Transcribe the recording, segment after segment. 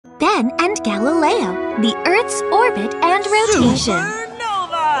Ben and Galileo, the Earth's orbit and rotation.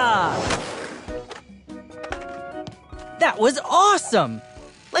 Supernova! That was awesome!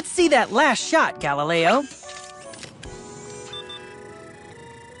 Let's see that last shot, Galileo.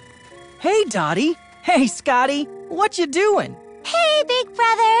 Hey, Dottie. Hey, Scotty. What you doing? Hey, big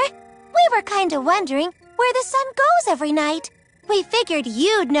brother. We were kind of wondering where the sun goes every night. We figured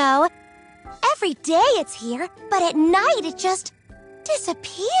you'd know. Every day it's here, but at night it just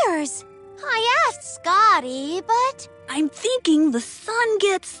disappears. I asked Scotty, but... I'm thinking the sun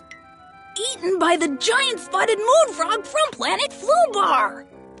gets eaten by the giant spotted moon frog from planet Flubar.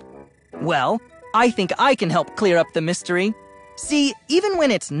 Well, I think I can help clear up the mystery. See, even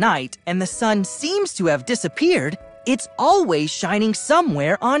when it's night and the sun seems to have disappeared, it's always shining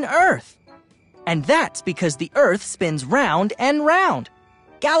somewhere on Earth. And that's because the Earth spins round and round.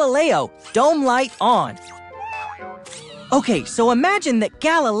 Galileo, dome light on. Okay, so imagine that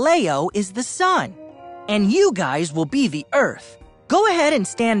Galileo is the sun, and you guys will be the Earth. Go ahead and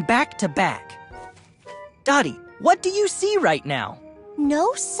stand back to back. Dottie, what do you see right now?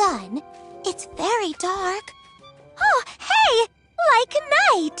 No sun. It's very dark. Oh, hey! Like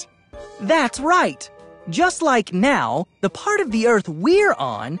night! That's right. Just like now, the part of the Earth we're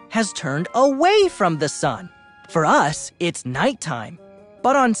on has turned away from the sun. For us, it's nighttime.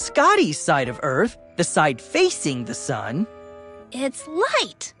 But on Scotty's side of Earth, the side facing the sun... It's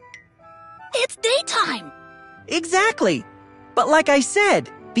light. It's daytime. Exactly. But like I said,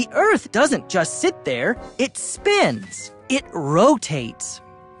 the Earth doesn't just sit there, it spins. It rotates.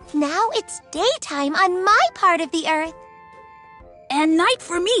 Now it's daytime on my part of the Earth. And night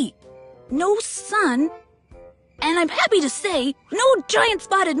for me. No sun. And I'm happy to say, no giant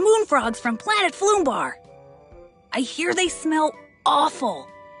spotted moon frogs from planet Flubar. I hear they smell awful.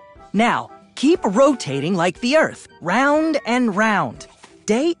 Now, keep rotating like the Earth, round and round.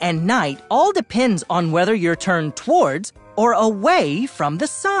 Day and night all depends on whether you're turned towards or away from the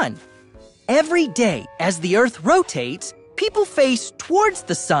sun. Every day, as the Earth rotates, people face towards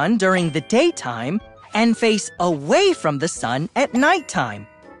the sun during the daytime and face away from the sun at nighttime.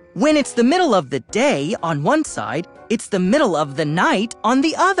 When it's the middle of the day on one side, it's the middle of the night on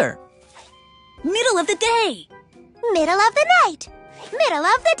the other. Middle of the day. Middle of the night. Middle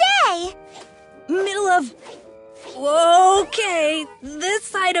of the day. Middle of... Okay, this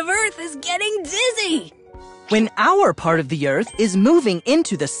side of Earth is getting dizzy. When our part of the Earth is moving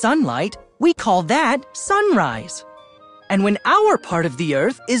into the sunlight, we call that sunrise. And when our part of the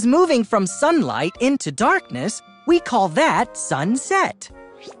Earth is moving from sunlight into darkness, we call that sunset.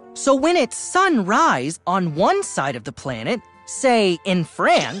 So when it's sunrise on one side of the planet, say in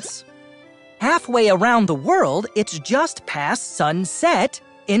France, halfway around the world, it's just past sunset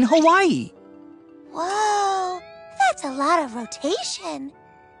in Hawaii. Whoa, that's a lot of rotation.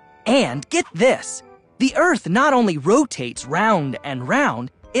 And get this, the Earth not only rotates round and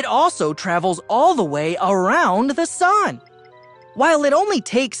round, it also travels all the way around the sun. While it only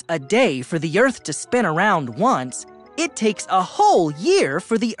takes a day for the Earth to spin around once, it takes a whole year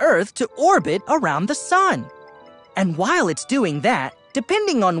for the Earth to orbit around the sun. And while it's doing that,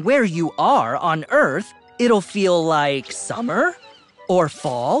 depending on where you are on Earth, it'll feel like summer, or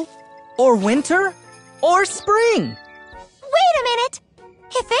fall, or winter, or spring. Wait a minute!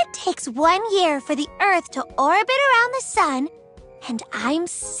 If it takes 1 year for the Earth to orbit around the sun, and I'm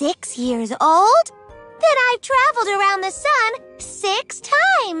 6 years old, then I've traveled around the sun 6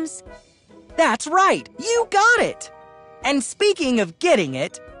 times. That's right, you got it! And speaking of getting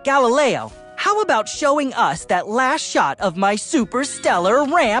it, Galileo, how about showing us that last shot of my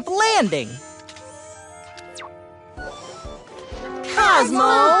superstellar ramp landing?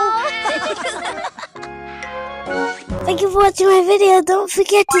 Cosmo! Thank you for watching my video. Don't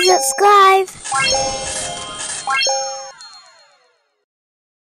forget to subscribe.